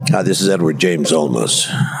Hi, this is Edward James Olmos,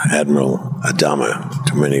 Admiral Adama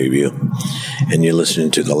to many of you, and you're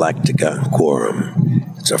listening to Galactica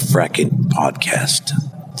Quorum. It's a fracking podcast.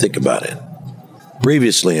 Think about it.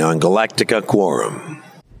 Previously on Galactica Quorum.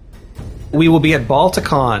 We will be at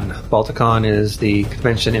Balticon. Balticon is the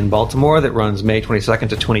convention in Baltimore that runs May 22nd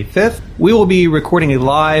to 25th. We will be recording a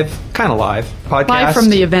live podcast. Live from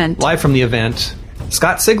the event. Live from the event.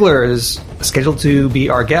 Scott Sigler is scheduled to be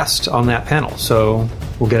our guest on that panel, so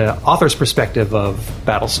we'll get an author's perspective of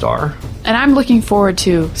Battlestar. And I'm looking forward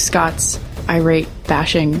to Scott's irate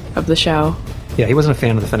bashing of the show. Yeah, he wasn't a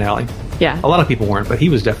fan of the finale. Yeah. A lot of people weren't, but he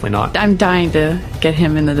was definitely not. I'm dying to get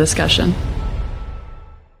him in the discussion.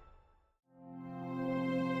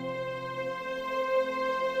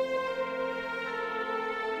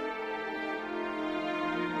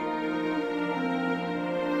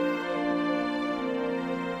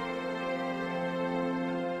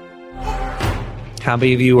 How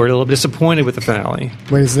many of you were a little disappointed with the finale?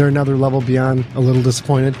 Wait, is there another level beyond a little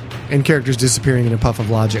disappointed? And characters disappearing in a puff of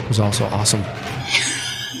logic was also awesome.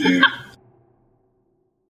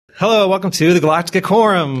 Hello, welcome to the Galactica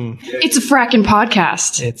Quorum. It's a frackin'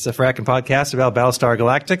 podcast. It's a fracking podcast about Battlestar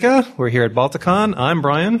Galactica. We're here at Balticon. I'm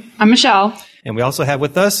Brian. I'm Michelle. And we also have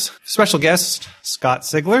with us special guest, Scott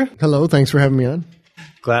Sigler. Hello, thanks for having me on.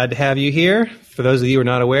 Glad to have you here. For those of you who are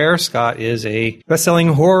not aware, Scott is a best-selling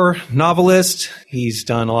horror novelist. He's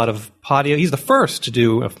done a lot of podio. He's the first to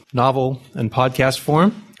do a novel and podcast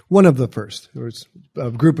form. One of the first. There was a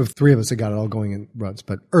group of three of us that got it all going in runs,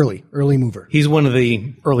 but early mover. He's one of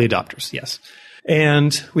the early adopters, yes.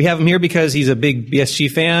 And we have him here because he's a big BSG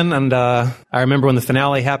fan. And I remember when the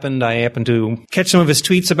finale happened, I happened to catch some of his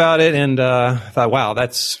tweets about it and thought, wow,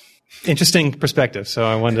 that's interesting perspective. So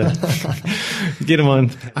I wanted to get him on.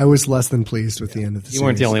 I was less than pleased with the end of the series. You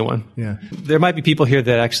weren't the only one. Yeah. There might be people here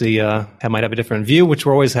that actually might have a different view, which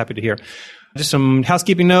we're always happy to hear. Just some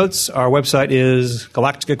housekeeping notes. Our website is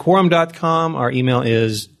galacticaquorum.com. Our email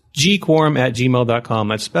is gquorum@gmail.com.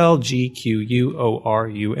 That's spelled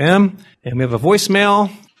GQUORUM. And we have a voicemail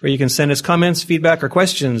where you can send us comments, feedback, or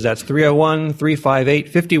questions. That's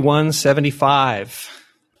 301-358-5175.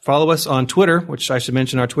 Follow us on Twitter, which I should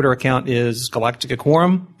mention our Twitter account is Galactica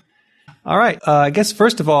Quorum. All right. I guess,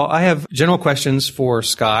 first of all, I have general questions for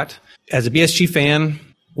Scott. As a BSG fan,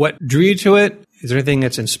 what drew you to it? Is there anything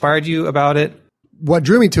that's inspired you about it? What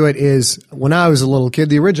drew me to it is when I was a little kid,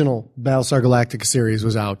 the original Battlestar Galactica series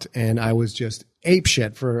was out, and I was just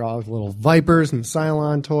apeshit for all the little Vipers and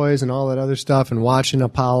Cylon toys and all that other stuff, and watching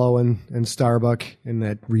Apollo and Starbuck and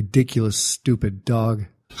that ridiculous, stupid dog.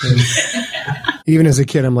 And even as a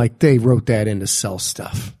kid, I'm like, they wrote that in to sell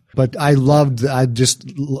stuff. But I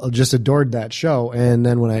just adored that show. And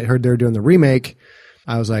then when I heard they were doing the remake,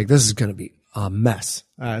 I was like, this is going to be a mess.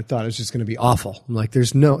 I thought it was just going to be awful. I'm like,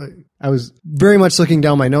 I was very much looking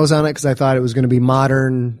down my nose on it because I thought it was going to be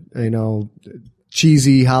modern,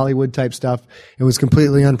 cheesy Hollywood type stuff. It was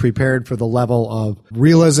completely unprepared for the level of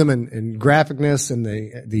realism and graphicness and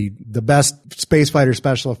the best space fighter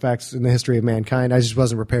special effects in the history of mankind. I just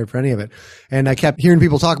wasn't prepared for any of it. And I kept hearing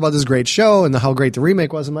people talk about this great show and how great the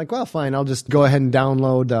remake was. I'm like, well, fine. I'll just go ahead and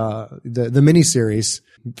download the miniseries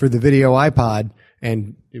for the video iPod.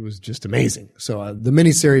 And it was just amazing. So the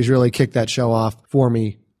miniseries really kicked that show off for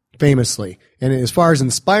me famously. And as far as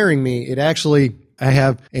inspiring me, I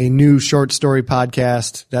have a new short story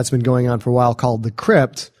podcast that's been going on for a while called The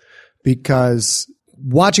Crypt, because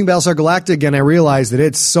watching Battlestar Galactica again, I realized that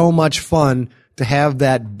it's so much fun to have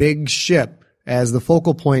that big ship as the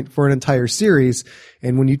focal point for an entire series.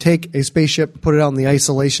 And when you take a spaceship, put it out in the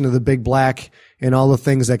isolation of the big black and all the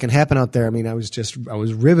things that can happen out there, I mean, I was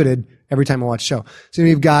riveted every time I watched the show. So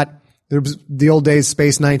you've got the old days,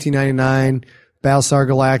 Space 1999, Battlestar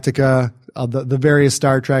Galactica, the various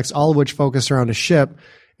Star Treks, all of which focused around a ship,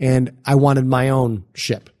 and I wanted my own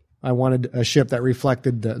ship. I wanted a ship that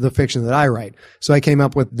reflected the fiction that I write. So I came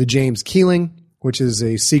up with the James Keeling, which is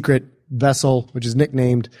a secret vessel, which is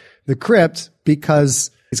nicknamed the Crypt because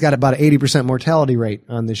it's got about an 80% mortality rate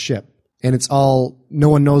on this ship. And no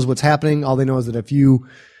one knows what's happening. All they know is that if you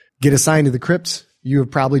get assigned to the Crypt, you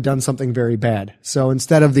have probably done something very bad. So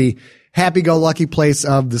instead of the happy-go-lucky place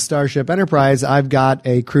of the Starship Enterprise, I've got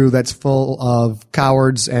a crew that's full of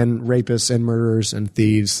cowards and rapists and murderers and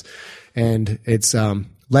thieves. And it's,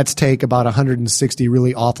 let's take about 160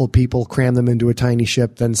 really awful people, cram them into a tiny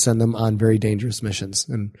ship, then send them on very dangerous missions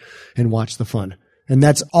and watch the fun. And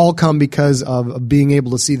that's all come because of being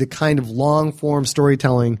able to see the kind of long-form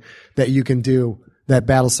storytelling that you can do that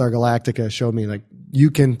Battlestar Galactica showed me. Like, you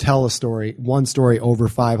can tell one story over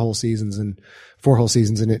 4 whole seasons, and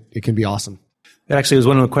it can be awesome. That actually was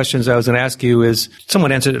one of the questions I was going to ask you. Is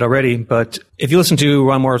someone answered it already, but if you listen to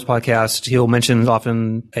Ron Moore's podcast, he'll mention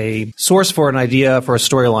often a source for an idea for a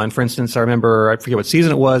storyline. For instance, I forget what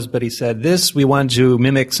season it was, but he said we wanted to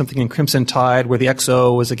mimic something in Crimson Tide where the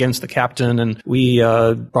XO was against the captain, and we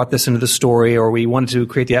brought this into the story, or we wanted to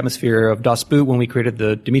create the atmosphere of Das Boot when we created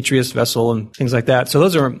the Demetrius vessel and things like that. So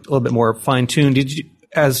those are a little bit more fine-tuned.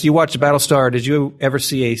 As you watched Battlestar, did you ever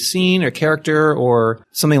see a scene or character or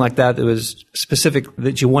something like that was specific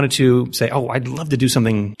that you wanted to say, oh, I'd love to do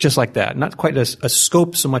something just like that? Not quite a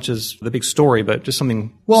scope so much as the big story, but just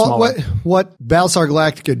something smaller. What Battlestar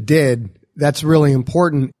Galactica did that's really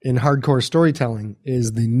important in hardcore storytelling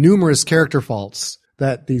is the numerous character faults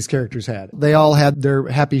that these characters had. They all had their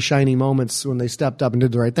happy, shiny moments when they stepped up and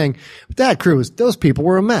did the right thing. But that crew, those people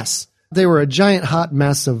were a mess. They were a giant hot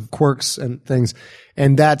mess of quirks and things.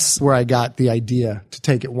 And that's where I got the idea to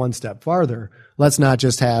take it one step farther. Let's not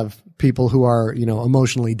just have people who are,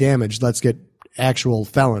 emotionally damaged. Let's get actual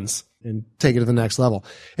felons and take it to the next level.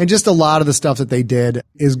 And just a lot of the stuff that they did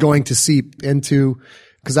is going to seep into,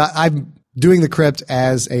 because I'm doing The Crypt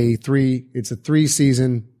as it's a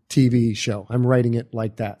 3-season TV show. I'm writing it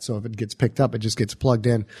like that. So if it gets picked up, it just gets plugged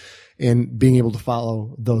in and being able to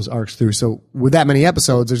follow those arcs through. So with that many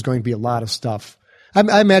episodes, there's going to be a lot of stuff.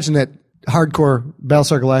 I imagine that hardcore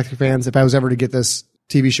Battlestar Galactica fans, if I was ever to get this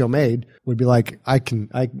TV show made, would be like, I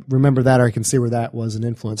remember that, or I can see where that was an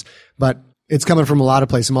influence. But it's coming from a lot of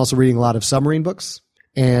places. I'm also reading a lot of submarine books,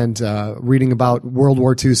 and reading about World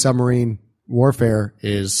War II submarine warfare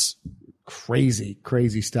is crazy,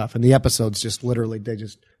 crazy stuff. And the episodes just literally, they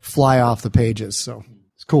just fly off the pages. So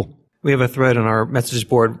it's cool. We have a thread on our messages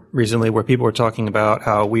board recently where people were talking about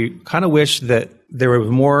how we kind of wish that there was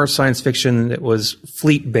more science fiction that was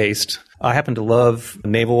fleet-based. I happen to love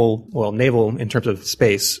naval in terms of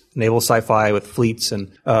space, naval sci-fi with fleets.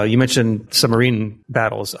 And you mentioned submarine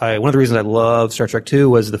battles. One of the reasons I love Star Trek II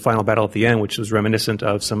was the final battle at the end, which was reminiscent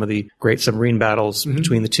of some of the great submarine battles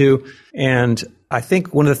between the two. And I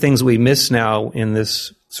think one of the things we miss now in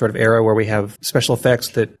this sort of era where we have special effects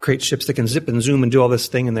that create ships that can zip and zoom and do all this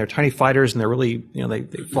thing, and they're tiny fighters and they're really, they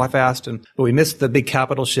fly fast. But we miss the big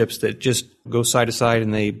capital ships that just go side to side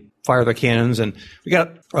and they fire their cannons. And we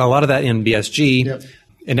got a lot of that in BSG. Yep.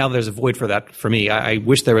 And now there's a void for that for me. I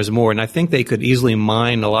wish there was more. And I think they could easily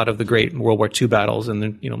mine a lot of the great World War II battles. And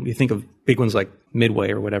then, you think of big ones like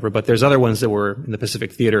Midway or whatever, but there's other ones that were in the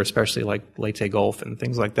Pacific Theater, especially like Leyte Gulf and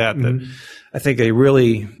things like that, that I think they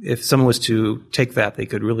really, if someone was to take that, they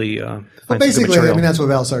could really, find basically, that's what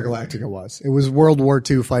Battlestar Galactica was. It was World War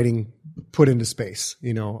II fighting put into space,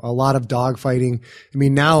 a lot of dogfighting.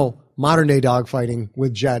 Now modern day dogfighting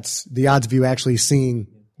with jets, the odds of you actually seeing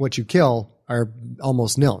what you kill are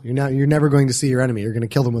almost nil. You're never going to see your enemy. You're going to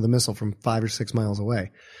kill them with a missile from 5 or 6 miles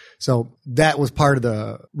away. So that was part of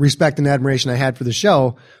the respect and admiration I had for the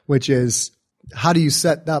show, which is how do you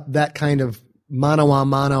set up that kind of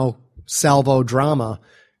mano-a-mano salvo drama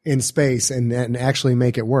in space and actually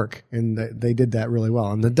make it work? And they did that really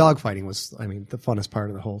well. And the dogfighting was, the funnest part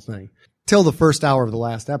of the whole thing. Till the first hour of the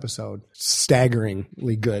last episode,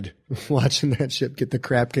 staggeringly good. Watching that ship get the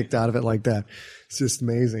crap kicked out of it like that. It's just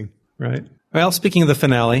amazing. Right. Well, speaking of the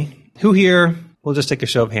finale, who here, we'll just take a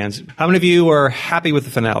show of hands. How many of you are happy with the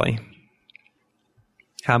finale?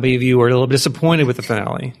 How many of you are a little disappointed with the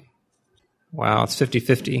finale? Wow, it's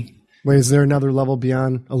 50-50. Wait, is there another level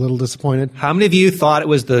beyond a little disappointed? How many of you thought it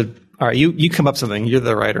was all right, you come up with something. You're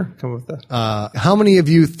the writer. Come up with that. How many of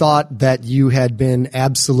you thought that you had been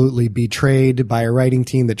absolutely betrayed by a writing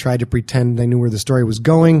team that tried to pretend they knew where the story was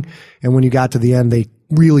going, and when you got to the end, they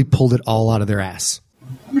really pulled it all out of their ass?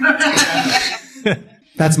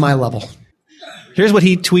 That's my level. Here's what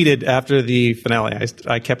he tweeted after the finale.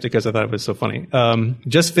 I kept it because I thought it was so funny.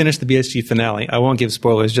 Just finished the BSG finale. I won't give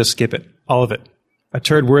spoilers. Just skip it. All of it. A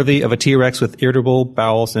turd worthy of a T-Rex with irritable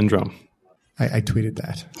bowel syndrome. I tweeted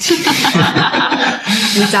that.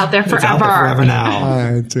 It's out there forever. It's out there forever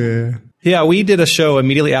now. Yeah, we did a show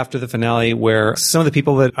immediately after the finale where some of the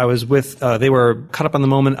people that I was with, they were caught up on the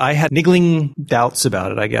moment. I had niggling doubts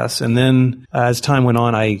about it, I guess. And then as time went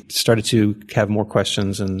on, I started to have more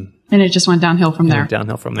questions. And it just went downhill from there.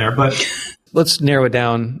 But let's narrow it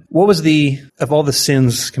down. What was of all the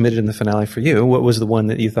sins committed in the finale for you, what was the one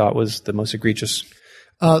that you thought was the most egregious?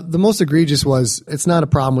 The most egregious was, it's not a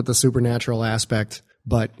problem with the supernatural aspect,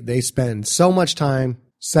 but they spend so much time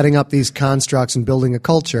setting up these constructs and building a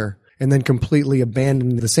culture and then completely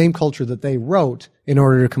abandon the same culture that they wrote in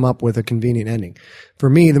order to come up with a convenient ending. For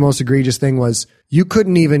me, the most egregious thing was you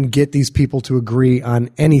couldn't even get these people to agree on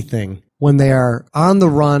anything when they are on the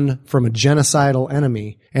run from a genocidal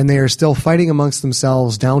enemy and they are still fighting amongst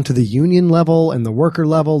themselves down to the union level and the worker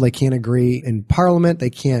level. They can't agree in parliament. They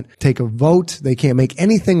can't take a vote. They can't make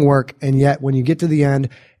anything work. And yet when you get to the end,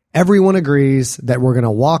 everyone agrees that we're going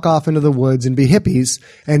to walk off into the woods and be hippies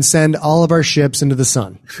and send all of our ships into the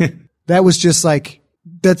sun. That was just like,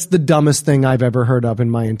 that's the dumbest thing I've ever heard of in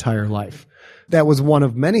my entire life. That was one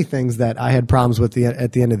of many things that I had problems with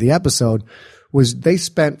at the end of the episode, was they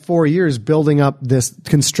spent 4 years building up this,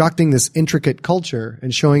 constructing this intricate culture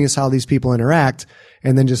and showing us how these people interact,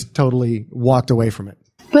 and then just totally walked away from it.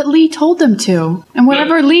 But Lee told them to, and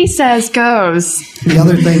whatever Lee says goes. The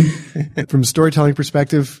other thing, from a storytelling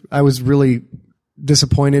perspective, I was really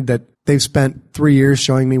disappointed that they've spent 3 years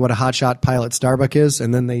showing me what a hotshot pilot Starbuck is,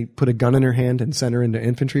 and then they put a gun in her hand and sent her into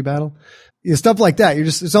infantry battle. Stuff like that.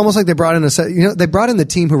 It's almost like they brought in they brought in the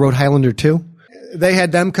team who wrote Highlander 2. They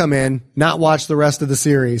had them come in, not watch the rest of the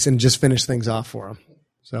series, and just finish things off for them.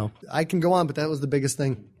 So I can go on, but that was the biggest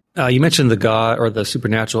thing. You mentioned the God or the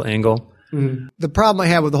supernatural angle. Mm-hmm. The problem I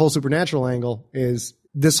have with the whole supernatural angle is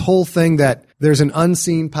this whole thing that there's an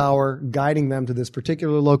unseen power guiding them to this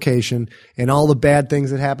particular location, and all the bad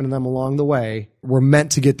things that happen to them along the way were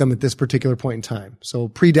meant to get them at this particular point in time. So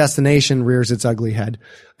predestination rears its ugly head.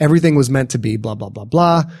 Everything was meant to be blah, blah, blah,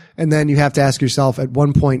 blah. And then you have to ask yourself, at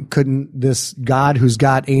one point, couldn't this God who's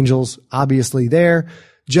got angels obviously there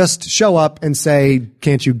just show up and say,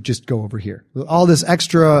 can't you just go over here? All this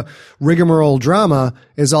extra rigmarole drama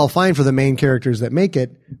is all fine for the main characters that make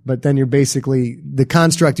it, but then you're basically, the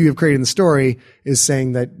construct you have created in the story is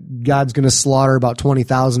saying that God's going to slaughter about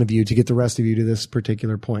 20,000 of you to get the rest of you to this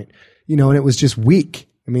particular point. And it was just weak.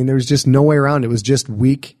 I mean, there was just no way around it. It was just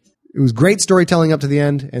weak. It was great storytelling up to the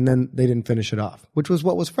end, and then they didn't finish it off, which was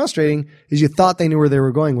what was frustrating, is you thought they knew where they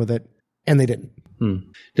were going with it, and they didn't.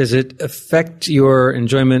 Does it affect your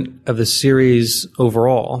enjoyment of the series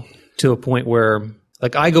overall to a point where,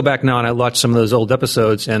 like, I go back now and I watch some of those old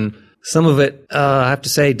episodes, and some of it, I have to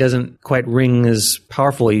say, doesn't quite ring as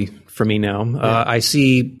powerfully for me now. Yeah. I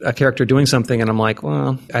see a character doing something and I'm like,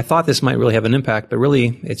 well, I thought this might really have an impact, but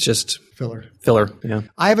really it's just filler. Yeah.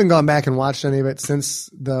 I haven't gone back and watched any of it since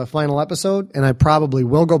the final episode, and I probably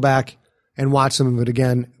will go back and watch some of it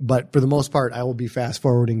again. But for the most part, I will be fast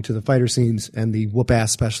forwarding to the fighter scenes and the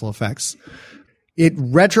whoop-ass special effects. It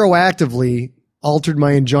retroactively altered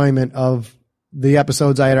my enjoyment of the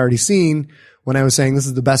episodes I had already seen when I was saying this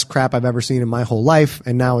is the best crap I've ever seen in my whole life.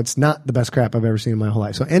 And now it's not the best crap I've ever seen in my whole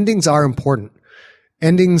life. So endings are important.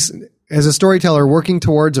 Endings, as a storyteller, working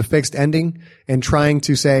towards a fixed ending and trying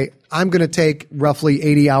to say, I'm going to take roughly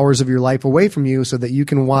 80 hours of your life away from you so that you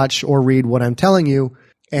can watch or read what I'm telling you.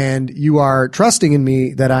 And you are trusting in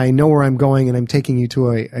me that I know where I'm going and I'm taking you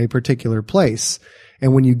to a particular place.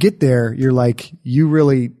 And when you get there, you're like, you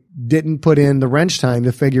really didn't put in the wrench time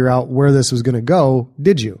to figure out where this was going to go,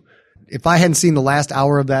 did you? If I hadn't seen the last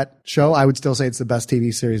hour of that show, I would still say it's the best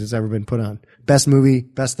TV series that's ever been put on. Best movie,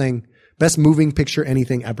 best thing, best moving picture,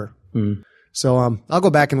 anything ever. So I'll go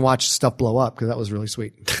back and watch stuff blow up because that was really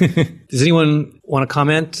sweet. Does anyone want to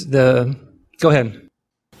comment? Go ahead.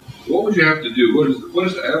 What would you have to do? What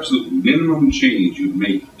is the absolute minimum change you'd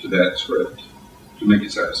make to that script to make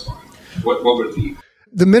it satisfying? What would it be?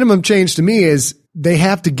 The minimum change to me is they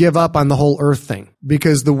have to give up on the whole Earth thing,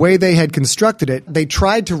 because the way they had constructed it, they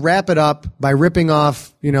tried to wrap it up by ripping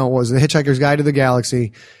off, what was The Hitchhiker's Guide to the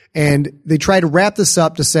Galaxy. And they tried to wrap this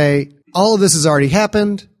up to say, all of this has already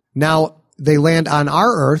happened. Now they land on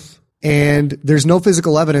our Earth. And there's no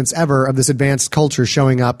physical evidence ever of this advanced culture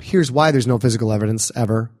showing up. Here's why there's no physical evidence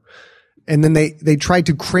ever. And then they tried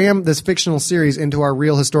to cram this fictional series into our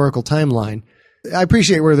real historical timeline. I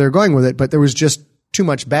appreciate where they're going with it, but there was just too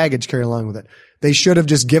much baggage carried along with it. They should have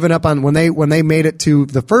just given up on when they made it to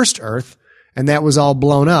the first Earth and that was all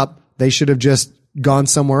blown up. They should have just gone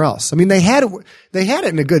somewhere else. I mean, they had it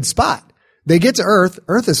in a good spot. They get to Earth.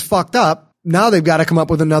 Earth is fucked up. Now they've got to come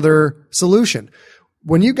up with another solution.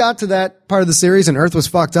 When you got to that part of the series and Earth was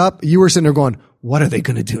fucked up, you were sitting there going, what are they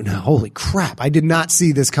going to do now? Holy crap. I did not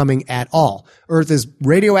see this coming at all. Earth is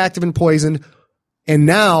radioactive and poisoned. And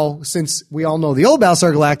now, since we all know the old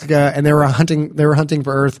Battlestar Galactica and they were hunting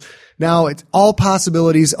for Earth, now it's all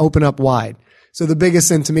possibilities open up wide. So the biggest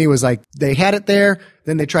sin to me was like, they had it there,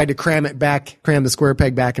 then they tried to cram the square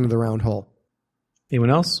peg back into the round hole. Anyone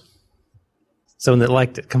else? Someone that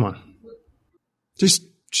liked it. Come on. Just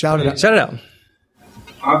shout it out. Shout it out.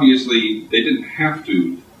 Obviously, they didn't have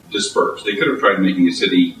to disperse. They could have tried making a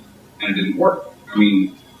city, and it didn't work. I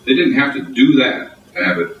mean, they didn't have to do that to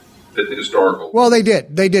have it fit the historical. Well, they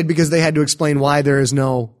did. They did because they had to explain why there is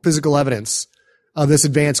no physical evidence of this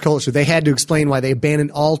advanced culture. They had to explain why they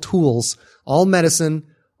abandoned all tools, all medicine,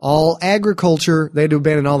 all agriculture. They had to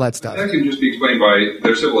abandon all that stuff. That can just be explained by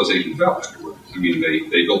their civilization fell afterwards. I mean,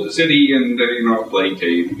 they built a city and, plague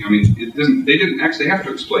came. I mean, they didn't actually have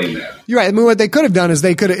to explain that. You're right. I mean, what they could have done is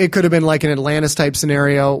it could have been like an Atlantis type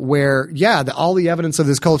scenario where, all the evidence of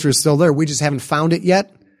this culture is still there. We just haven't found it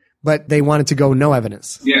yet, but they wanted to go no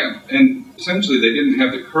evidence. Yeah, and essentially they didn't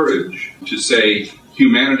have the courage to say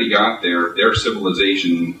humanity got there, their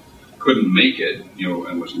civilization couldn't make it,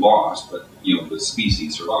 and was lost, but, the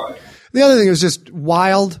species survived. The other thing that was just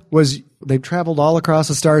wild was they've traveled all across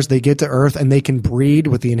the stars. They get to Earth and they can breed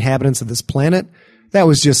with the inhabitants of this planet. That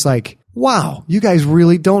was just like, wow, you guys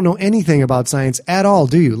really don't know anything about science at all,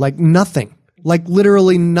 do you? Like nothing. Like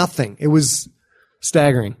literally nothing. It was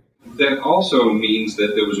staggering. That also means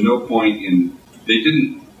that there was no point they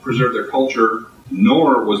didn't preserve their culture,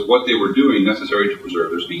 nor was what they were doing necessary to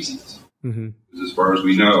preserve their species. Mm-hmm. As far as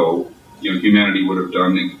we know, humanity would have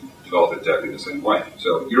developed exactly the same way.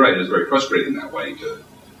 So you're right, it's very frustrating that way to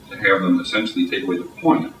have them essentially take away the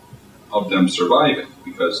point of them surviving,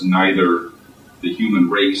 because neither the human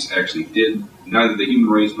race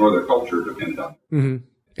nor their culture depended on it. Mm-hmm.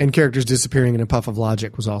 And characters disappearing in a puff of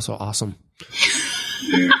logic was also awesome.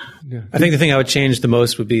 Yeah. I think the thing I would change the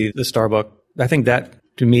most would be the Starbuck. I think that,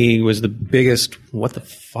 to me, was the biggest, what the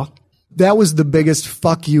fuck? That was the biggest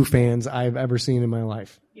fuck you fans I've ever seen in my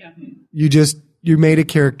life. Yeah. You made a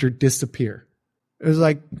character disappear. It was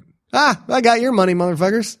like, I got your money,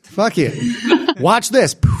 motherfuckers. Fuck you. Watch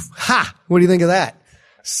this. Poof. Ha! What do you think of that?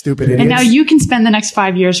 Stupid idiots. And now you can spend the next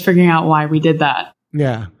 5 years figuring out why we did that.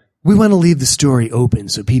 Yeah. We want to leave the story open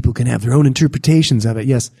so people can have their own interpretations of it.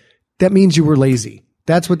 Yes. That means you were lazy.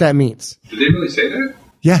 That's what that means. Did they really say that?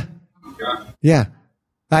 Yeah. Oh, God. Yeah.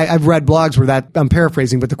 I've read blogs where I'm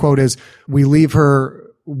paraphrasing, but the quote is, we leave her,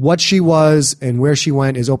 what she was and where she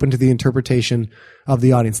went is open to the interpretation of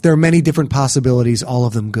the audience. There are many different possibilities, all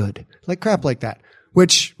of them good. Like crap like that,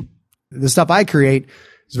 which the stuff I create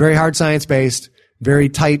is very hard science based, very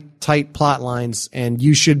tight plot lines, and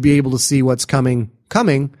you should be able to see what's coming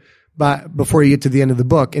before you get to the end of the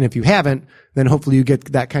book. And if you haven't, then hopefully you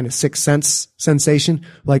get that kind of sixth sense sensation.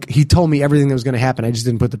 Like he told me everything that was going to happen. I just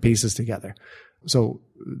didn't put the pieces together. So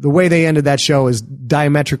the way they ended that show is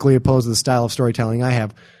diametrically opposed to the style of storytelling I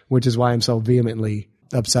have, which is why I'm so vehemently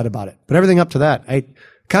upset about it. But everything up to that, I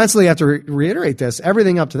constantly have to reiterate this.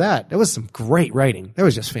 Everything up to that, there was some great writing. There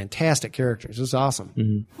was just fantastic characters. It was awesome.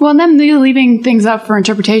 Mm-hmm. Well, and then leaving things up for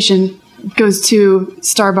interpretation goes to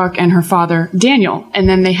Starbuck and her father, Daniel. And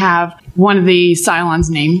then they have one of the Cylons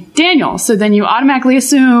named Daniel. So then you automatically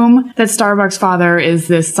assume that Starbuck's father is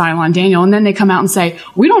this Cylon Daniel. And then they come out and say,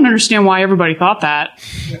 we don't understand why everybody thought that.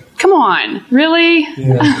 Come on. Really?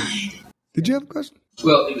 Yeah. Did you have a question?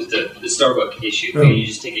 Well, it was the Starbuck issue. Oh. You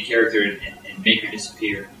just take a character and make her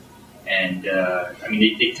disappear. And,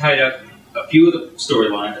 they tied up a few of the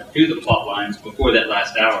storylines, a few of the plot lines before that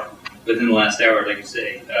last hour. But in the last hour, like I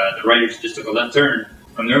say, the writers just took a left turn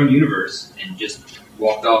from their own universe and just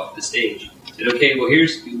walked off the stage. Said, okay, well,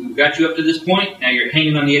 we've got you up to this point. Now you're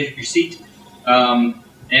hanging on the edge of your seat. And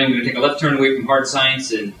we're going to take a left turn away from hard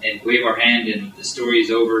science and wave our hand, and the story is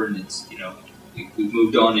over, and it's, we've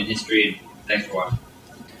moved on in history, and thanks for watching.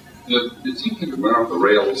 It seems like it went off the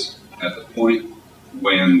rails at the point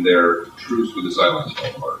when their truce with the Cylons fell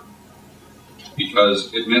apart.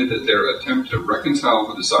 Because it meant that their attempt to reconcile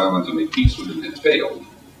with the Cylons and make peace with them had failed.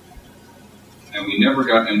 And we never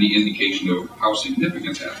got any indication of how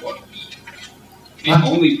significant that was. The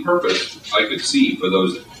only purpose I could see for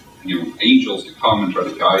those angels to come and try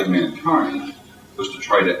to guide mankind was to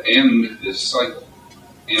try to end this cycle.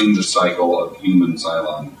 End the cycle of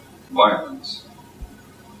human-Cylon violence.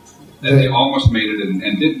 And they almost made it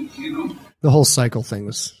and didn't, The whole cycle thing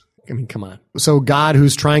was... come on. So God,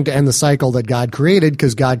 who's trying to end the cycle that God created,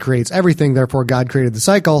 because God creates everything, therefore God created the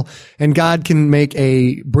cycle, and God can make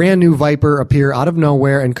a brand new Viper appear out of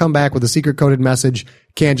nowhere and come back with a secret coded message,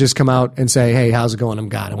 can't just come out and say, hey, how's it going? I'm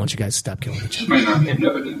God. I want you guys to stop killing each other. It might not be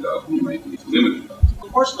omnipotent, though. It might be limited.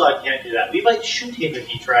 Of course God can't do that. We might shoot him if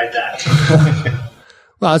he tried that.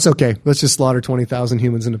 Well, it's okay. Let's just slaughter 20,000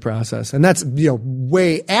 humans in the process. And that's,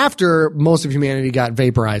 way after most of humanity got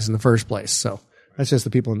vaporized in the first place. So that's just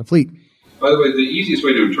the people in the fleet. By the way, the easiest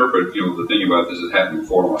way to interpret, the thing about this has happened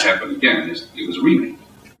before and will happen again is it was a remake.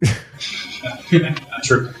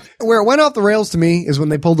 True. Where it went off the rails to me is when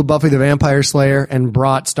they pulled the Buffy the Vampire Slayer and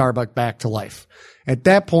brought Starbuck back to life. At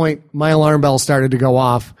that point, my alarm bell started to go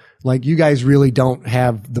off. Like, you guys really don't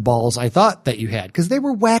have the balls I thought that you had, because they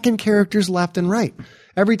were whacking characters left and right.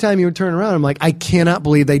 Every time you would turn around, I'm like, I cannot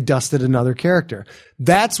believe they dusted another character.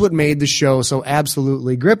 That's what made the show so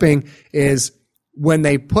absolutely gripping, is when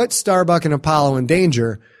they put Starbuck and Apollo in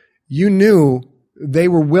danger, you knew they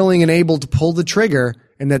were willing and able to pull the trigger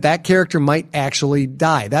and that character might actually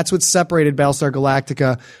die. That's what separated Battlestar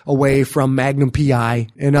Galactica away from Magnum P.I.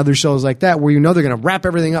 and other shows like that, where you know they're going to wrap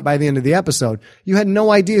everything up by the end of the episode. You had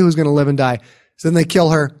no idea who's going to live and die. So then they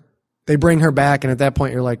kill her, they bring her back, and at that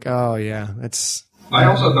point you're like, oh yeah, that's... I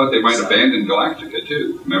also thought they might abandon Galactica,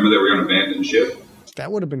 too. Remember they were going to abandon ship?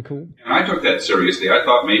 That would have been cool. And I took that seriously. I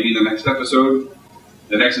thought maybe the next episode,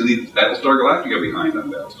 the next leave Battlestar Galactica behind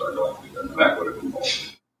on Battlestar Galactica. That would have been cool.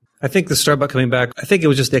 I think the Starbuck coming back, I think it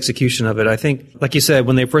was just the execution of it. I think, like you said,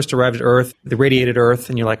 when they first arrived at Earth, they radiated Earth,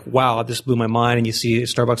 and you're like, wow, this blew my mind. And you see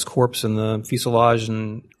Starbuck's corpse in the fuselage,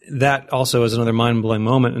 and that also is another mind-blowing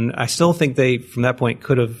moment. And I still think they, from that point,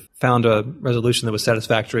 could have found a resolution that was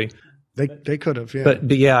satisfactory. They could have, yeah.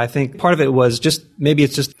 But yeah, I think part of it was just, maybe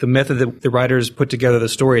it's just the method that the writers put together the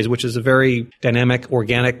stories, which is a very dynamic,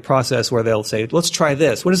 organic process where they'll say, let's try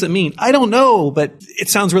this. What does it mean? I don't know, but it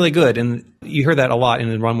sounds really good. And you hear that a lot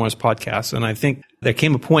in Ron Moore's podcast. And I think there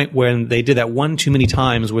came a point when they did that one too many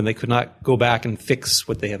times when they could not go back and fix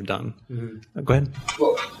what they have done. Mm-hmm. Go ahead.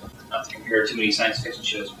 Well, not to compare too many science fiction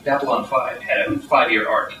shows, Babylon 5 had a 5-year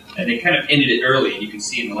arc. And they kind of ended it early. And you can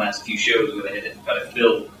see in the last few shows where they had to kind of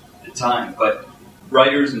fill the time, but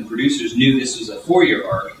writers and producers knew this was a 4-year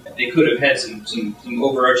arc. They could have had some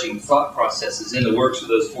overarching thought processes in the works for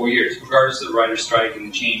those 4 years, regardless of the writer's strike and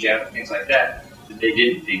the change out and things like that. But they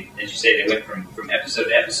didn't. As you say, they went from episode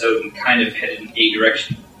to episode and kind of headed in a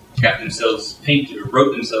direction, got themselves painted or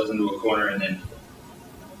wrote themselves into a corner, and then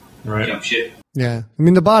jumped ship. Yeah, I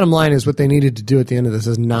mean, the bottom line is what they needed to do at the end of this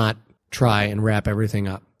is not try and wrap everything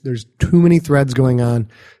up. There's too many threads going on.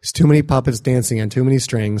 There's too many puppets dancing on too many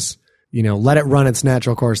strings. You know, let it run its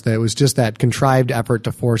natural course. That it was just that contrived effort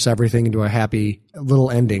to force everything into a happy little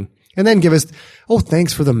ending. And then give us,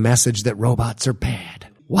 thanks for the message that robots are bad.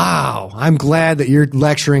 Wow. I'm glad that you're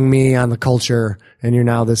lecturing me on the culture and you're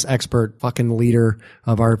now this expert fucking leader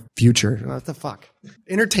of our future. What the fuck?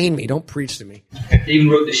 Entertain me. Don't preach to me. They even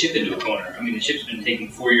wrote the ship into a corner. I mean, the ship's been taking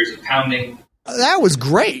 4 years of pounding. That was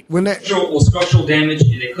great. Structural damage,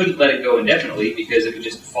 they couldn't let it go indefinitely because it would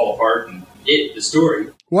just fall apart and the story.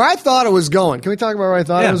 Where I thought it was going. Can we talk about where I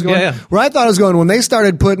thought it was going? Yeah. Where I thought it was going, when they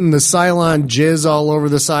started putting the Cylon jizz all over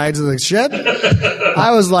the sides of the ship,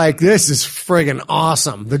 I was like, this is friggin'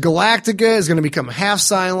 awesome. The Galactica is going to become half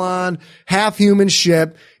Cylon, half human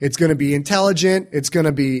ship. It's going to be intelligent. It's going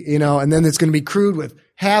to be, and then it's going to be crewed with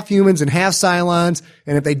half humans and half Cylons.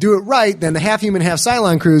 And if they do it right, then the half human, half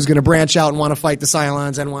Cylon crew is going to branch out and want to fight the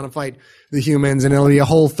Cylons and want to fight the humans. And it'll be a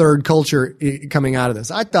whole third culture coming out of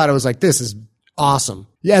this. I thought it was like, this is awesome.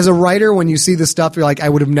 Yeah, as a writer, when you see this stuff, you're like, I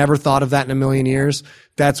would have never thought of that in a million years.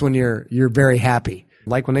 That's when you're very happy.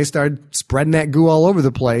 Like when they started spreading that goo all over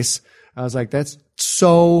the place, I was like, that's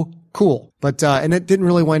so cool. But, and it didn't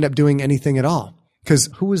really wind up doing anything at all. Cause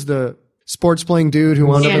who was the sports playing dude who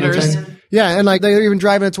wound up in the tank? Yeah, and like they're even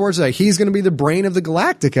driving it towards like he's going to be the brain of the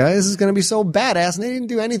Galactica. This is going to be so badass, and they didn't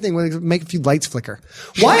do anything with make a few lights flicker.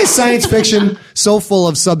 Why is science fiction so full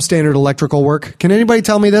of substandard electrical work? Can anybody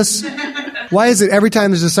tell me this? Why is it every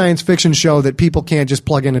time there's a science fiction show that people can't just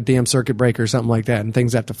plug in a damn circuit breaker or something like that, and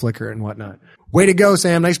things have to flicker and whatnot? Way to go,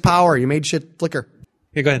 Sam! Nice power. You made shit flicker.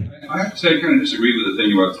 Yeah, go ahead. I have to say, I kind of disagree with the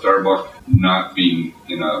thing about Starbuck not being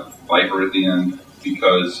in a Viper at the end,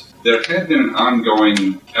 because there had been an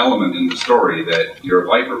ongoing element in the story that you're a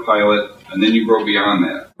Viper pilot, and then you grow beyond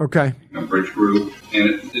that. Okay. Bridge crew.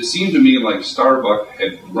 And it seemed to me like Starbuck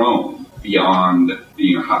had grown beyond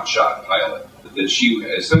being a hotshot pilot. That she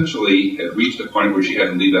essentially had reached a point where she had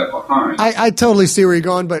to leave that behind. I totally see where you're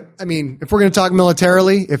going, but I mean, if we're going to talk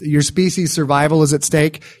militarily, if your species' survival is at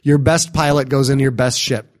stake, your best pilot goes into your best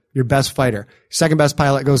ship, your best fighter. Second best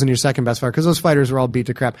pilot goes into your second best fighter, because those fighters were all beat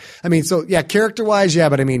to crap. I mean, so yeah, character-wise, yeah,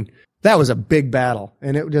 but I mean, that was a big battle,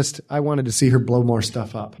 and I wanted to see her blow more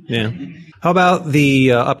stuff up. Yeah. How about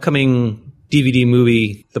the upcoming DVD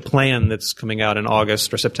movie, The Plan, that's coming out in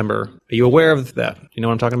August or September? Are you aware of that? You know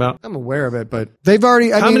what I'm talking about? I'm aware of it, but they've already...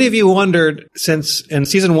 How many of you wondered, since in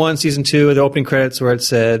season 1, season 2, the opening credits where it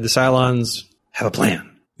said the Cylons have a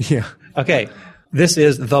plan? Yeah. Okay. This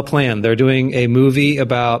is The Plan. They're doing a movie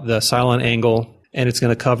about the Cylon angle, and it's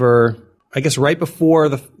going to cover, I guess, right before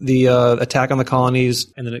the attack on the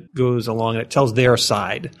colonies, and then it goes along and it tells their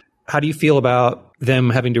side. How do you feel about them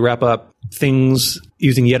having to wrap up things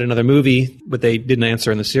using yet another movie, but they didn't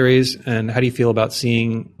answer in the series? And how do you feel about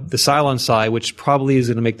seeing the Cylon side, which probably is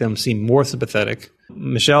going to make them seem more sympathetic?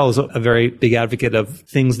 Michelle is a very big advocate of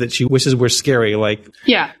things that she wishes were scary, like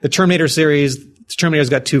the Terminator series Terminators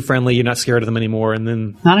got too friendly. You're not scared of them anymore. And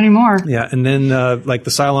then, Not anymore. yeah. And then, like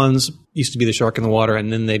the Cylons used to be the shark in the water,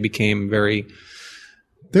 and then they became very,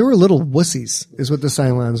 They were little wussies, is what the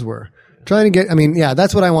Cylons were. Trying to get, I mean, yeah,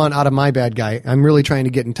 that's what I want out of my bad guy. I'm really trying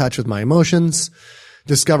to get in touch with my emotions,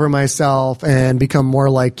 discover myself, and become more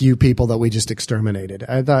like you people that we just exterminated.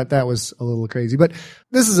 I thought that was a little crazy, but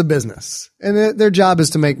this is a business, and their job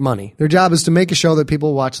is to make money. Their job is to make a show that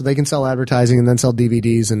people watch so they can sell advertising and then sell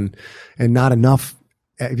DVDs and not enough.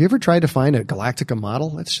 Have you ever tried to find a Galactica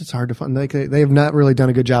model? It's just hard to find. Like they have not really done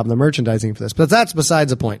a good job in the merchandising for this, but that's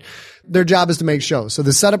besides the point. Their job is to make shows. So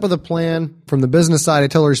the setup of the plan from the business side, I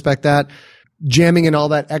totally respect that. Jamming in all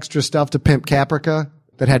that extra stuff to pimp Caprica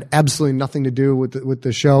that had absolutely nothing to do with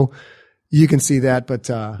the show. You can see that,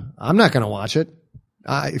 but I'm not going to watch it.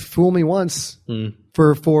 Fool me once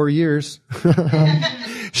for 4 years.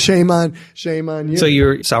 Shame on you. So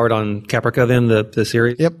you're soured on Caprica then, the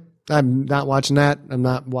series? Yep. I'm not watching that. I'm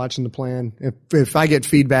not watching the plan. If I get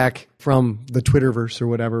feedback from the Twitterverse or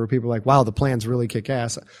whatever, where people are like, wow, the plan's really kick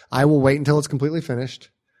ass, I will wait until it's completely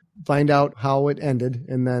finished, find out how it ended,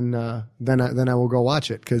 and then I will go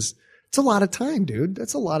watch it, because it's a lot of time, dude.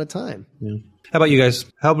 That's a lot of time. Yeah. How about you guys?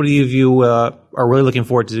 How many of you are really looking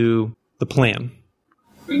forward to the plan?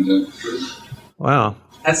 Wow.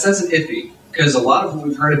 That's iffy, because a lot of what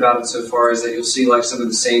we've heard about it so far is that you'll see like some of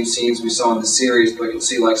the same scenes we saw in the series, but you'll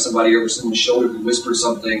see like somebody over someone's shoulder who whispered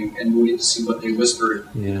something, and we'll get to see what they whispered.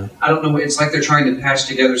 Yeah. I don't know. It's like they're trying to patch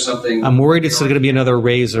together something. I'm worried it's going to be another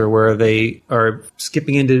Razor where they are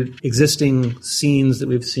skipping into existing scenes that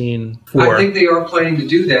we've seen before. I think they are planning to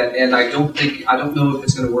do that, and I don't know if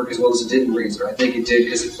it's going to work as well as it did in Razor. I think it did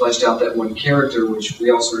because it fleshed out that one character, which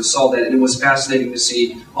we all sort of saw that, and it was fascinating to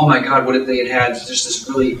see, oh my God, what if they had just this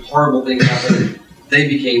really horrible thing happen? They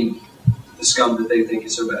became the scum that they think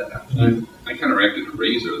is so bad now. I kind of reacted to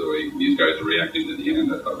Razor the way these guys are reacting to the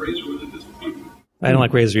end. I thought Razor was a disappointment. I don't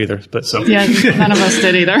like Razor either, but so. Yeah, none of us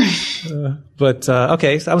did either.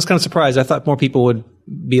 Okay, so I was kind of surprised. I thought more people would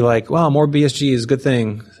be like, wow, more BSG is a good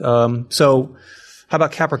thing. So how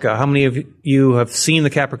about Caprica? How many of you have seen the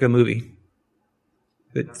Caprica movie?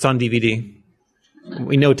 It's on DVD.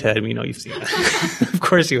 We know, Ted. We know you've seen it. Of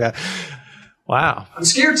course you have. Wow. I'm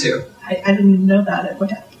scared to. I didn't even know about it. What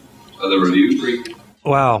happened? The review?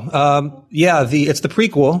 Wow. Yeah, it's the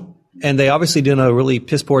prequel, and they obviously did a really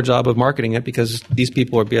piss poor job of marketing it because these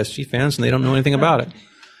people are BSG fans and they don't know anything about it.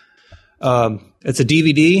 It's a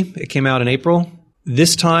DVD. It came out in April.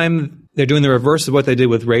 This time, they're doing the reverse of what they did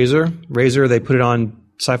with Razor. Razor, they put it on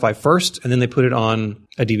Sci-Fi first, and then they put it on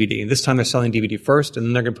a DVD. This time, they're selling DVD first, and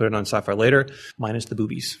then they're going to put it on Sci-Fi later, minus the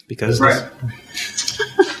boobies. Because right.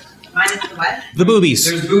 Minus the what? The boobies.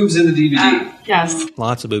 There's boobs in the DVD. Yes,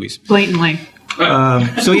 Lots of boobies. blatantly.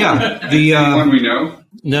 So yeah, Anyone we know?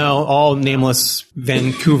 no, all nameless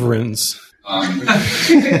Vancouverans.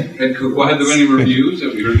 Vancouver. Well, have there been any reviews?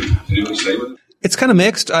 Have you heard anyone say with it? It's kind of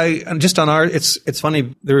mixed. It's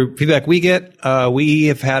funny. The feedback we get, we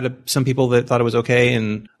have had some people that thought it was okay,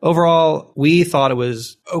 and overall, we thought it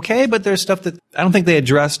was okay. But there's stuff that I don't think they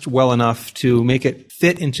addressed well enough to make it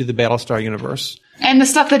fit into the Battlestar universe. And the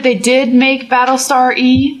stuff that they did make Battlestar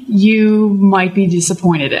E, you might be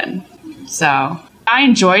disappointed in. So I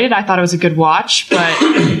enjoyed it. I thought it was a good watch,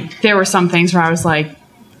 but there were some things where I was like,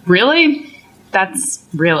 really? That's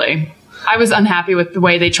really... I was unhappy with the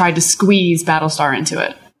way they tried to squeeze Battlestar into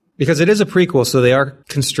it. Because it is a prequel, so they are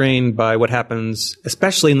constrained by what happens,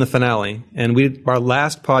 especially in the finale. And our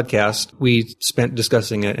last podcast, we spent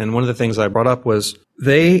discussing it, and one of the things I brought up was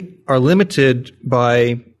they are limited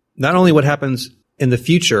by not only what happens in the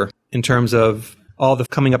future in terms of all the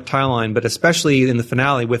coming up timeline, but especially in the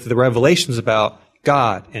finale with the revelations about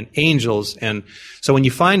God and angels. And so when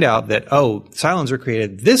you find out that, Cylons were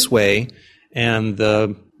created this way, and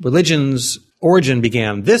the religion's origin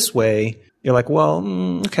began this way, you're like, well,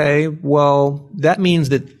 okay, well, that means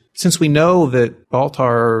that since we know that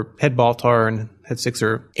Head Baltar and Head Six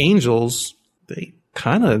are angels, they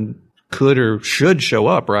kind of could or should show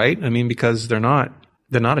up, right? I mean, because they're not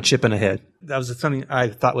a chip in a head. That was something I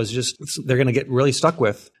thought was just, they're going to get really stuck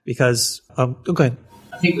with because, go ahead.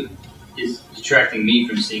 I think what is detracting me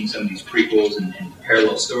from seeing some of these prequels and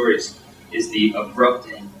parallel stories is the abrupt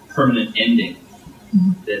and permanent ending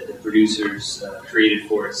that the producers created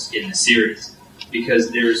for us in the series, because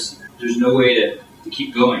there's no way to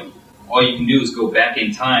keep going. All you can do is go back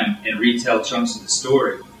in time and retell chunks of the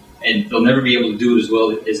story, and they'll never be able to do it as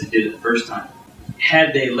well as it did the first time.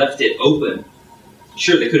 Had they left it open,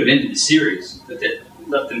 sure, they could have ended the series, but they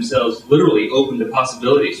left themselves literally open to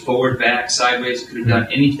possibilities, forward, back, sideways, could have done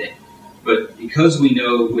anything. But because we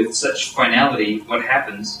know with such finality what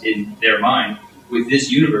happens in their mind, with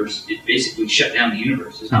this universe, it basically shut down the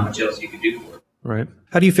universe. There's not much else you could do for it. Right.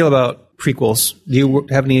 How do you feel about prequels? Do you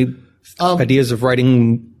have any ideas of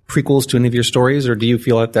writing prequels to any of your stories, or do you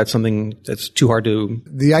feel like that's something that's too hard to...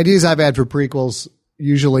 The ideas I've had for prequels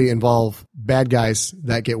usually involve bad guys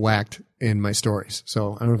that get whacked in my stories.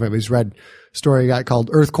 So I don't know if anybody's read a story I got called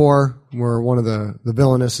Earth Core, where one of the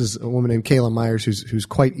villainous is a woman named Kayla Myers, who's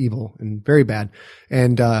quite evil and very bad,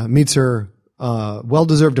 and meets her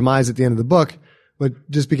well-deserved demise at the end of the book, but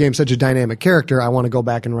just became such a dynamic character. I want to go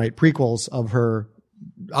back and write prequels of her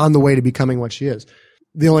on the way to becoming what she is.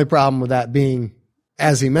 The only problem with that being,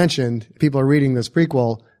 as he mentioned, people are reading this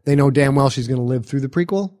prequel, they know damn well she's going to live through the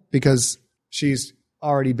prequel because she's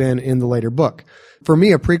already been in the later book. For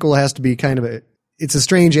me, a prequel has to be it's a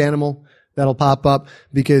strange animal that'll pop up,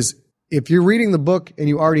 because if you're reading the book and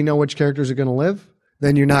you already know which characters are going to live,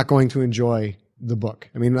 then you're not going to enjoy the book.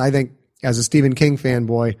 I mean, I think as a Stephen King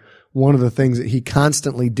fanboy, one of the things that he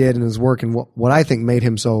constantly did in his work and what I think made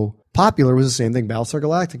him so popular was the same thing Battlestar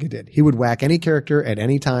Galactica did. He would whack any character at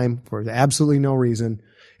any time for absolutely no reason.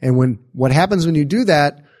 And what happens when you do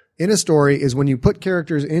that in a story is when you put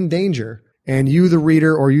characters in danger, and you, the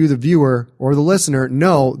reader, or you, the viewer, or the listener,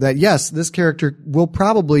 know that, yes, this character will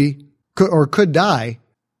probably could die,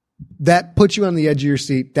 that puts you on the edge of your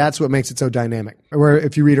seat. That's what makes it so dynamic. Where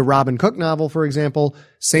if you read a Robin Cook novel, for example,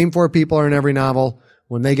 same 4 people are in every novel.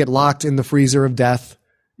 When they get locked in the freezer of death,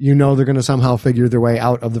 you know they're going to somehow figure their way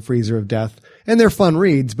out of the freezer of death. And they're fun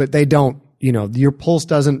reads, but they don't, your pulse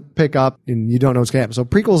doesn't pick up and you don't know what's going to happen. So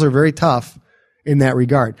prequels are very tough in that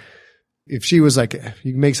regard. If she was like,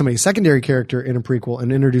 you can make somebody a secondary character in a prequel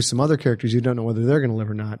and introduce some other characters, you don't know whether they're going to live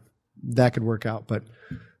or not. That could work out. But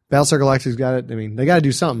Battlestar Galactica's got it. I mean, they got to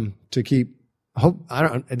do something to keep hope.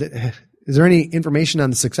 Is there any information on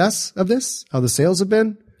the success of this? How the sales have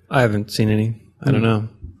been? I haven't seen any. I don't know.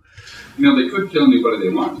 They could kill anybody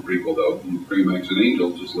they want in the prequel, though, and bring back an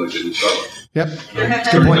angel, just like they did Star Wars. Yep.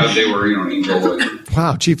 Good point. They were, an angel.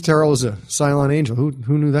 Wow, Chief Terrell was a Cylon angel.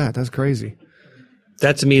 Who knew that? That's crazy.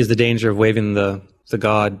 That to me is the danger of waving the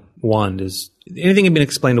God wand. Is anything had been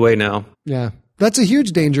explained away now? Yeah, that's a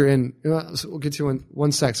huge danger. So we'll get to you in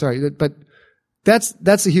one sec. Sorry, but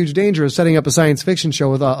that's a huge danger of setting up a science fiction show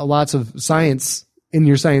with lots of science in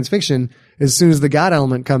your science fiction. As soon as the God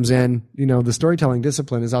element comes in, the storytelling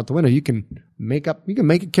discipline is out the window. You can make a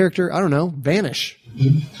character, I don't know, vanish.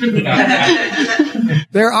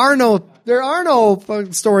 There are no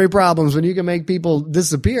story problems when you can make people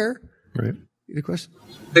disappear. Right. A question?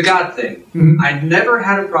 The God thing. Mm-hmm. I never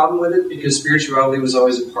had a problem with it because spirituality was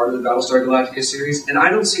always a part of the Battlestar Galactica series, and I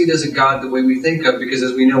don't see it as a God the way we think of, because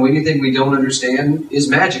as we know, anything we don't understand is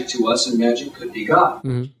magic to us, and magic could be God.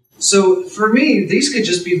 Mm-hmm. So for me, these could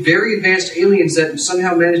just be very advanced aliens that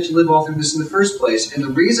somehow managed to live all through this in the first place. And the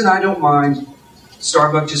reason I don't mind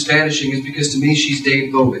Starbuck just vanishing is because to me, she's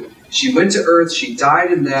Dave Bowman. She went to Earth, she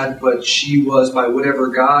died in that, but she was, by whatever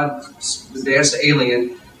God, advanced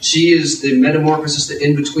alien, she is the metamorphosis, the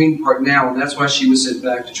in-between part now, and that's why she was sent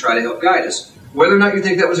back to try to help guide us. Whether or not you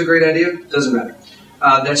think that was a great idea, doesn't matter.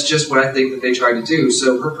 That's just what I think that they tried to do.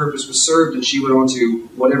 So her purpose was served, and she went on to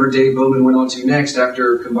whatever Dave Bowman went on to next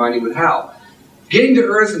after combining with Hal. Getting to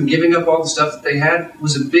Earth and giving up all the stuff that they had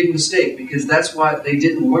was a big mistake, because that's why they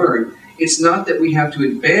didn't learn. It's not that we have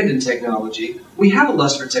to abandon technology. We have a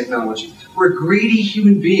lust for technology. We're greedy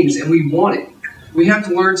human beings, and we want it. We have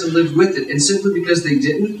to learn to live with it, and simply because they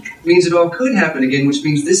didn't means it all could happen again, which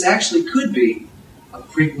means this actually could be a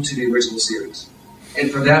prequel to the original series.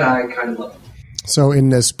 And for that, I kind of love it. So in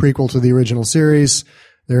this prequel to the original series,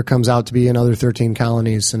 there comes out to be another 13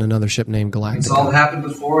 colonies and another ship named Galactica. It's all happened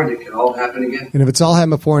before, and it can all happen again. And if it's all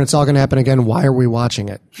happened before and it's all going to happen again, why are we watching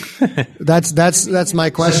it? That's my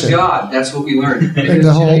question. It's God. That's what we learned.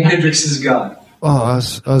 Hendrix is God. Oh,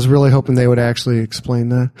 I was really hoping they would actually explain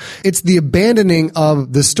that. It's the abandoning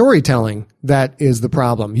of the storytelling that is the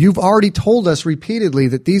problem. You've already told us repeatedly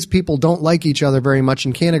that these people don't like each other very much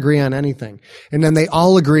and can't agree on anything. And then they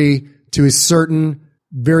all agree to a certain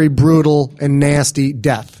very brutal and nasty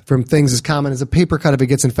death from things as common as a paper cut if it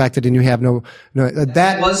gets infected and you have no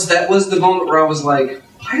that was the moment where I was like,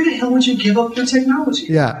 why the hell would you give up your technology?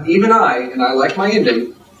 Yeah. Even I like my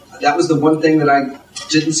ending. That was the one thing that I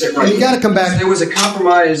didn't say right. You got to come back. There was a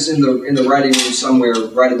compromise in the writing room somewhere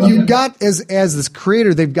right about you got as this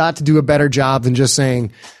creator, they've got to do a better job than just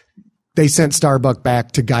saying they sent Starbuck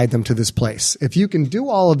back to guide them to this place. If you can do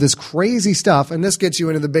all of this crazy stuff, and this gets you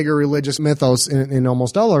into the bigger religious mythos in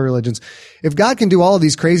almost all our religions, if God can do all of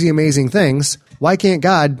these crazy, amazing things, why can't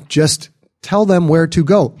God just tell them where to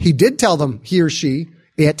go? He did tell them, he or she,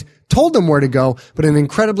 it told them where to go, but in an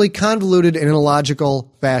incredibly convoluted and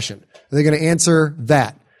illogical fashion. Are they going to answer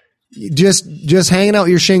that? Just hanging out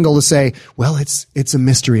your shingle to say, well, it's a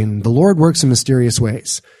mystery and the Lord works in mysterious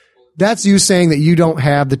ways. That's you saying that you don't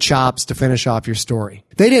have the chops to finish off your story.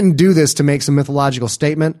 They didn't do this to make some mythological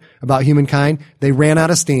statement about humankind. They ran out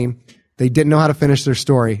of steam. They didn't know how to finish their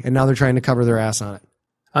story, and now they're trying to cover their ass on it.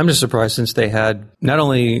 I'm just surprised since they had not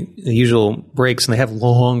only the usual breaks, and they have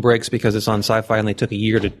long breaks because it's on Sci-Fi and they took a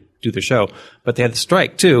year to do the show, but they had the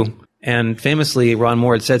strike too. And famously, Ron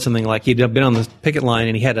Moore had said something like he'd been on the picket line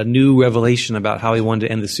and he had a new revelation about how he wanted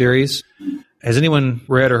to end the series. Has anyone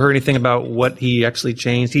read or heard anything about what he actually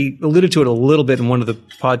changed? He alluded to it a little bit in one of the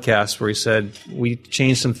podcasts where he said, we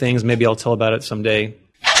changed some things. Maybe I'll tell about it someday.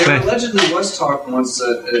 There allegedly was talk once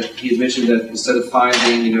that he had mentioned that instead of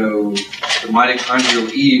finding, the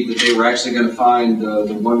mitochondrial Eve, that they were actually going to find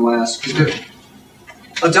the one last... Because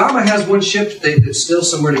Adama has one ship that's still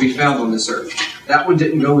somewhere to be found on this Earth. That one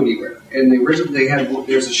didn't go anywhere. And originally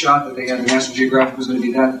there's a shot that they had, the National Geographic was going to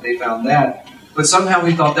be that they found that. But somehow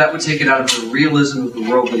he thought that would take it out of the realism of the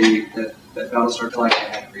world that Battlestar Galactica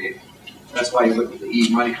had created. That's why he went with the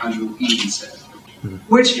Eve, mitochondrial Eve instead.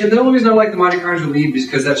 Which, and the only reason I like the mitochondrial Eve is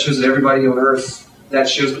because that shows that everybody on Earth, that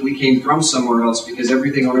shows that we came from somewhere else, because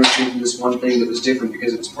everything on Earth came from this one thing that was different,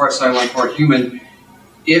 because it was part Cylon, part human.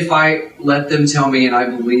 If I let them tell me and I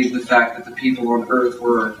believe the fact that the people on Earth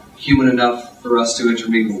were human enough for us to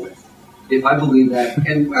intermingle with. If I believe that,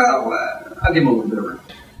 and I'll give them a little bit of room.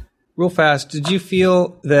 Real fast, did you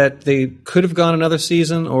feel that they could have gone another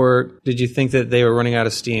season, or did you think that they were running out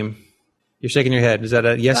of steam? You're shaking your head. Is that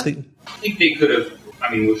a yes? I think they could have.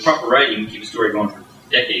 I mean, with proper writing, you can keep a story going for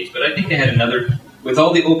decades. But I think they had another, with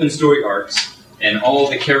all the open story arcs and all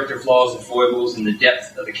the character flaws and foibles and the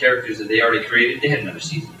depth of the characters that they already created, they had another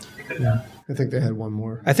season. They could have done. I think they had one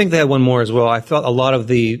more. I think they had one more as well. I felt a lot of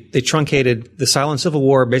they truncated. The Silent Civil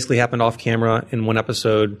War basically happened off camera in one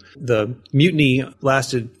episode. The mutiny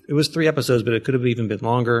lasted, it was 3 episodes, but it could have even been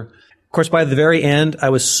longer. Of course, by the very end, I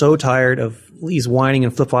was so tired of Lee's whining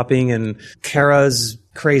and flip-flopping and Kara's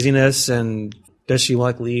craziness and does she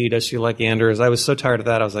like Lee, does she like Anders? I was so tired of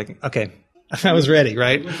that. I was like, okay, I was ready,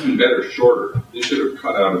 right? It would have been better shorter. They should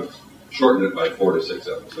have shortened it by 4 to 6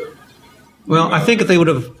 episodes. Well, I think if they would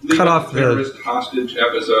have cut off the terrorist hostage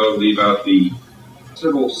episode, leave out the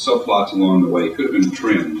several subplots along the way, could have been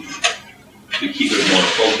trimmed to keep it more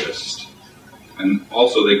focused. And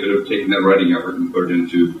also, they could have taken that writing effort and put it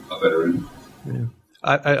into a better ending. Yeah.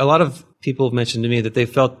 A lot of people have mentioned to me that they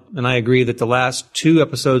felt, and I agree, that the last 2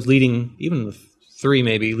 episodes leading, even the 3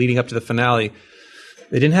 maybe, leading up to the finale,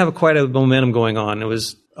 they didn't have quite a momentum going on. It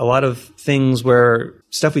was a lot of things where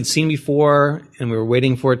stuff we'd seen before, and we were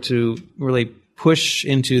waiting for it to really push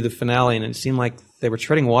into the finale, and it seemed like they were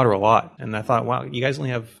treading water a lot. And I thought, wow, you guys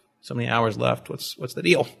only have so many hours left. What's the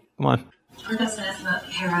deal? Come on. I was going to ask about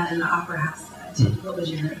Hera and the Opera House. What was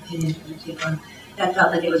your opinion or take on that?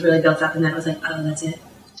 Felt like it was really built up, and that was like, oh, that's it.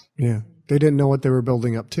 Yeah, they didn't know what they were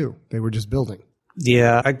building up to. They were just building.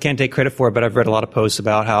 Yeah, I can't take credit for it, but I've read a lot of posts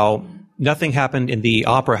about how nothing happened in the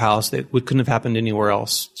Opera House that couldn't have happened anywhere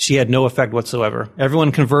else. She had no effect whatsoever.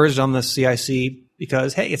 Everyone converged on the CIC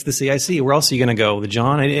because, hey, it's the CIC. Where else are you going to go? The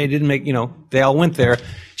John, it didn't make, they all went there.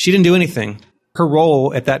 She didn't do anything. Her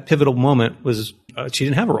role at that pivotal moment was, she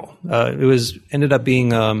didn't have a role. It ended up being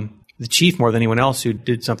the chief more than anyone else who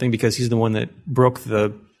did something, because he's the one that broke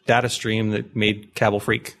the data stream that made Cabal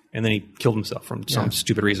freak. And then he killed himself from some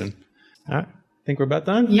stupid reason. All right. Think we're about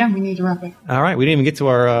done? Yeah, we need to wrap it. All right. We didn't even get to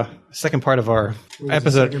our second part of our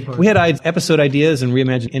episode. We had episode ideas and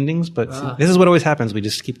reimagined endings, but this is what always happens. We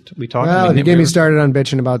just we talk. Well, if you get me started on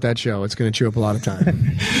bitching about that show, it's going to chew up a lot of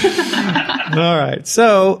time. All right.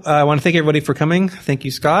 So I want to thank everybody for coming. Thank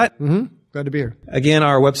you, Scott. Mm-hmm. Glad to be here. Again,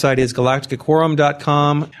 our website is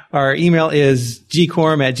galacticaquorum.com. Our email is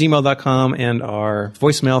gquorum@gmail.com, and our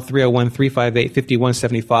voicemail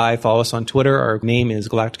 301-358-5175. Follow us on Twitter. Our name is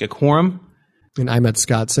Galactica Quorum. And I'm at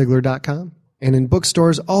scottsigler.com and in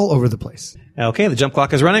bookstores all over the place. Okay, the jump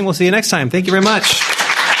clock is running. We'll see you next time. Thank you very much.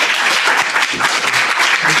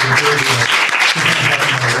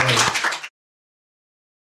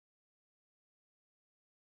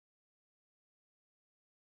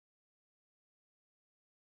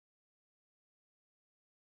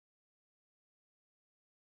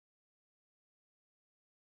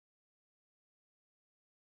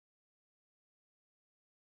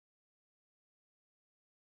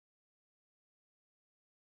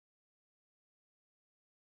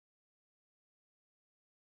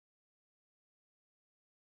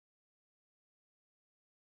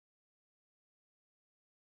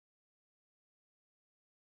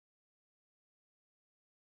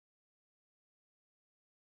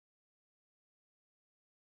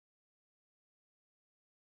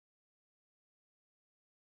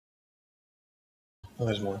 Oh,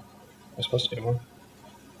 there's more. We're supposed to get more.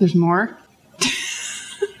 There's more.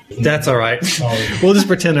 That's all right. We'll just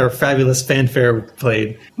pretend our fabulous fanfare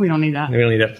played. We don't need that. We don't need that.